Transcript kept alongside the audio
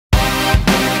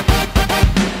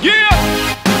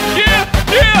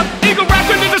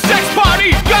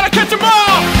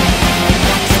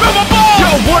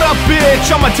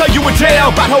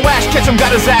about how Ash Ketchum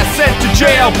got his ass sent to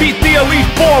jail. Beat the Elite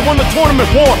Four, won the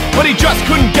tournament war, but he just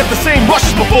couldn't get the same rush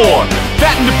as before.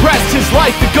 That and depressed, his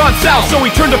life had gone south, so he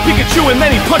turned to Pikachu and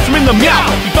then he punched him in the mouth.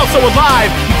 He felt so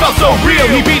alive, he felt so real.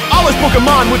 He beat all his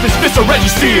Pokemon with his fist of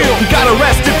Registeel. He got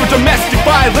arrested for domestic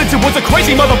violence. It was a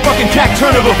crazy motherfucking cat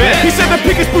turn of events. He said that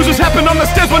Pikachu's bruises happened on the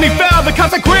stairs when he fell. The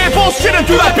cops like grand bullshit and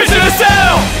threw that bitch in a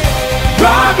cell.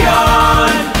 Rock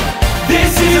on,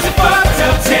 this is a fucked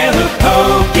up tale of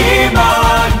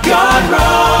Pokemon gone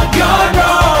wrong, gone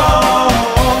wrong.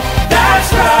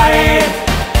 That's right,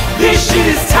 this shit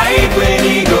is tight when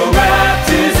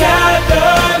Egoraptor's at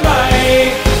the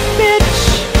mic.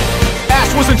 Bitch.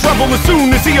 Ash was in trouble as soon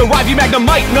as he arrived. Magna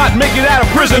might not make it out of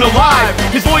prison alive.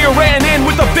 His lawyer ran in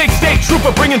with a big state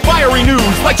trooper, bringing fiery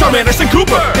news like Charmander and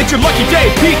Cooper. It's your lucky day,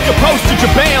 Pete, you're posted to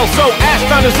bail. So Ash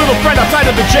found his little friend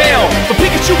outside of the jail. But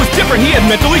Pikachu was different, he had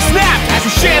mentally snapped. Ash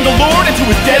was chandelier into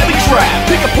his deadly trap.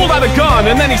 Pika pulled out a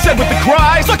gun and then he said with the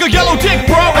cry, "Suck a yellow dick,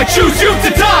 bro, I choose you to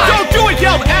die." "Don't do it,"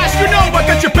 yelled Ash, "you know I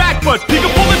got your back." But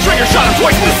Pika pulled the trigger, shot him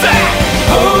twice in the sack.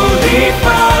 Holy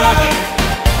fuck,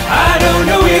 I don't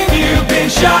know if you've been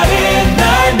shot in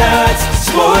the nuts.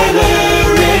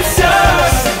 Spoiler, it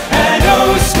sucks. And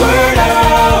oh,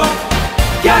 Squirtle,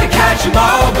 gotta catch 'em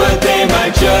all, but